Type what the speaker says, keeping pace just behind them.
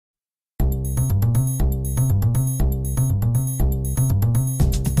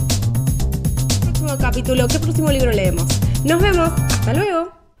capítulo, qué próximo libro leemos. Nos vemos, hasta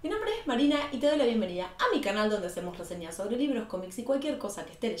luego. Mi nombre es Marina y te doy la bienvenida a mi canal donde hacemos reseñas sobre libros, cómics y cualquier cosa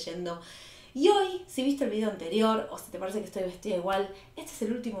que esté leyendo. Y hoy, si viste el video anterior o si te parece que estoy vestida igual, este es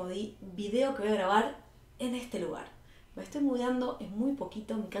el último video que voy a grabar en este lugar. Me estoy mudando en muy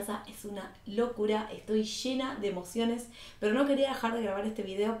poquito, mi casa es una locura, estoy llena de emociones, pero no quería dejar de grabar este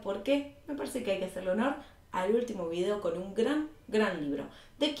video porque me parece que hay que hacerle honor al último video con un gran libro.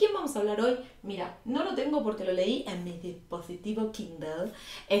 ¿De quién vamos a hablar hoy? Mira, no lo tengo porque lo leí en mi dispositivo Kindle.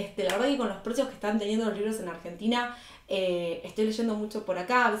 La verdad que con los precios que están teniendo los libros en Argentina, estoy leyendo mucho por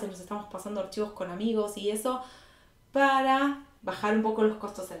acá, a veces nos estamos pasando archivos con amigos y eso, para bajar un poco los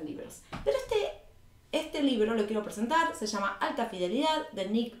costos en libros. Pero este libro lo quiero presentar, se llama Alta Fidelidad, de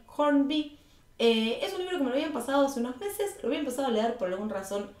Nick Hornby. Es un libro que me lo habían pasado hace unos meses, lo había empezado a leer, por alguna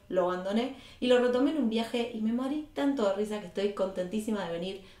razón lo abandoné y lo retomé en un viaje y me morí tanto de risa que estoy contentísima de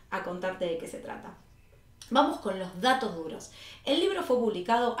venir a contarte de qué se trata. Vamos con los datos duros. El libro fue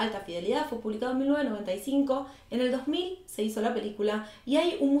publicado, Alta Fidelidad, fue publicado en 1995, en el 2000 se hizo la película y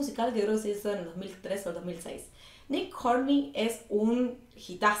hay un musical que creo que se hizo en el 2003 o el 2006. Nick Hornby es un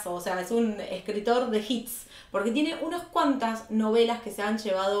hitazo, o sea, es un escritor de hits, porque tiene unas cuantas novelas que se han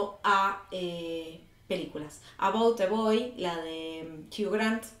llevado a películas. About a Boy, la de Hugh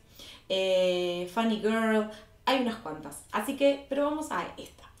Grant, Funny Girl, hay unas cuantas. Así que, pero vamos a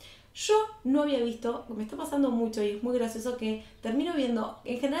esta. Yo no había visto, me está pasando mucho y es muy gracioso que termino viendo,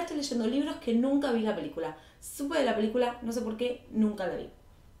 en general estoy leyendo libros que nunca vi la película. Supe de la película, no sé por qué, nunca la vi.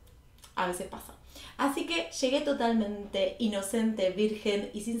 A veces pasa. Así que llegué totalmente inocente,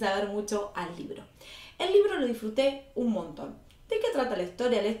 virgen y sin saber mucho al libro. El libro lo disfruté un montón. ¿De qué trata la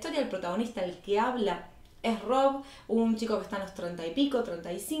historia? La historia del protagonista, el que habla, es Rob, un chico que está en los 30 y pico,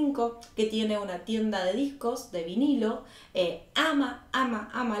 35, que tiene una tienda de discos, de vinilo,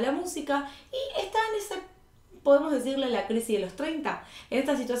 ama la música y está en esa, podemos decirle, la crisis de los 30. En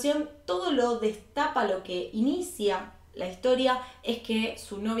esta situación todo lo destapa, lo que inicia la historia es que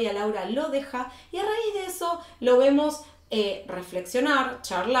su novia Laura lo deja y a raíz de eso lo vemos reflexionar,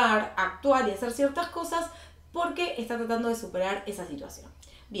 charlar, actuar y hacer ciertas cosas porque está tratando de superar esa situación.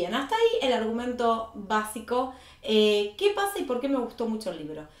 Bien, hasta ahí el argumento básico. ¿Qué pasa y por qué me gustó mucho el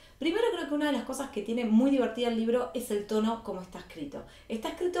libro? Primero creo que una de las cosas que tiene muy divertida el libro es el tono como está escrito. Está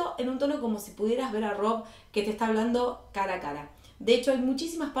escrito en un tono como si pudieras ver a Rob que te está hablando cara a cara. De hecho hay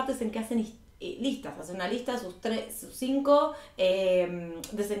muchísimas partes en que hacen listas, hace una lista de sus 5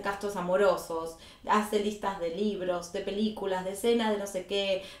 desencastos amorosos, hace listas de libros, de películas, de escenas, de no sé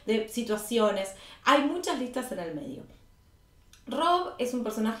qué, de situaciones. Hay muchas listas en el medio. Rob es un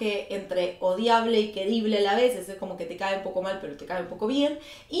personaje entre odiable y querible a la vez, es como que te cae un poco mal pero te cae un poco bien,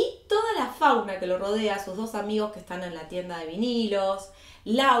 y toda la fauna que lo rodea, sus dos amigos que están en la tienda de vinilos,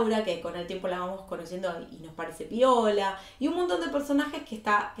 Laura, que con el tiempo la vamos conociendo y nos parece piola, y un montón de personajes que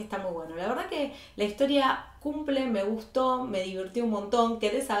está muy bueno. La verdad que la historia cumple, me gustó, me divirtió un montón,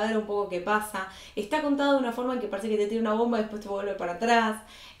 querés saber un poco qué pasa, está contado de una forma en que parece que te tira una bomba y después te vuelve para atrás,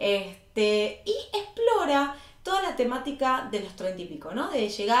 y explora toda la temática de los 30 y pico, ¿no? De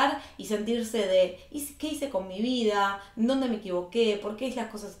llegar y sentirse de ¿qué hice con mi vida? ¿Dónde me equivoqué? ¿Por qué las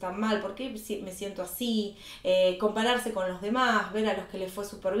cosas están mal? ¿Por qué me siento así? Compararse con los demás, ver a los que les fue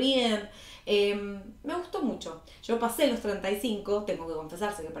súper bien. Me gustó mucho. Yo pasé los 35, tengo que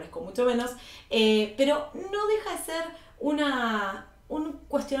confesarse que parezco mucho menos, pero no deja de ser un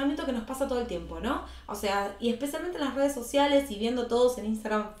cuestionamiento que nos pasa todo el tiempo, ¿no? O sea, y especialmente en las redes sociales y viendo todos en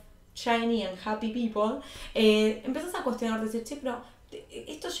Instagram shiny and happy people, empezás a cuestionar, decir, che, pero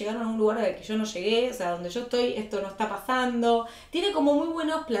estos llegaron a un lugar al que yo no llegué, o sea, donde yo estoy, esto no está pasando. Tiene como muy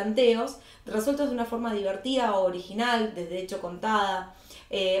buenos planteos, resueltos de una forma divertida o original, desde hecho contada.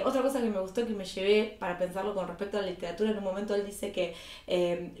 Otra cosa que me gustó, que me llevé para pensarlo con respecto a la literatura, en un momento él dice que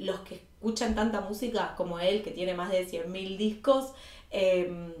los que escuchan tanta música como él, que tiene más de 100.000 discos,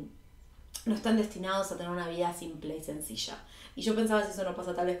 no están destinados a tener una vida simple y sencilla. Y yo pensaba si eso no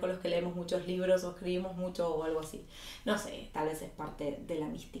pasa tal vez con los que leemos muchos libros o escribimos mucho o algo así. No sé, tal vez es parte de la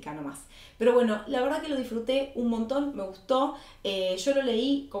mística nomás. Pero bueno, la verdad que lo disfruté un montón, me gustó. Yo lo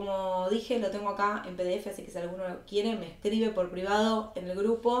leí, como dije, lo tengo acá en PDF, así que si alguno quiere me escribe por privado en el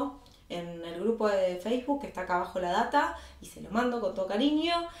grupo de Facebook, que está acá abajo la data, y se lo mando con todo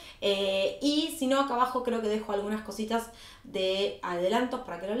cariño. Y si no, acá abajo creo que dejo algunas cositas de adelantos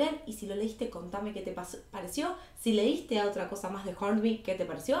para que lo lean. Y si lo leíste, contame qué te pareció. Si leíste a otra cosa más de Hornby, ¿qué te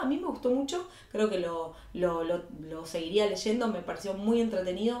pareció? A mí me gustó mucho, creo que lo seguiría leyendo, me pareció muy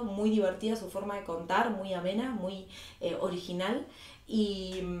entretenido, muy divertida su forma de contar, muy amena, muy original.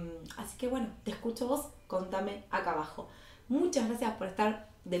 Y así que bueno, te escucho vos, contame acá abajo. Muchas gracias por estar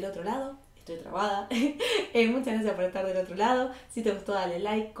del otro lado. estoy trabada. Muchas gracias por estar del otro lado. Si te gustó, dale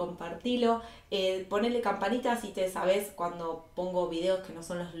like, compartilo, ponele campanita si te sabes cuando pongo videos que no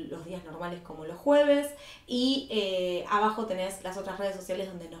son los días normales como los jueves. Y abajo tenés las otras redes sociales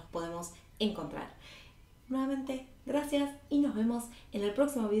donde nos podemos encontrar. Nuevamente, gracias y nos vemos en el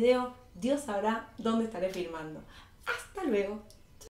próximo video. Dios sabrá dónde estaré filmando. Hasta luego.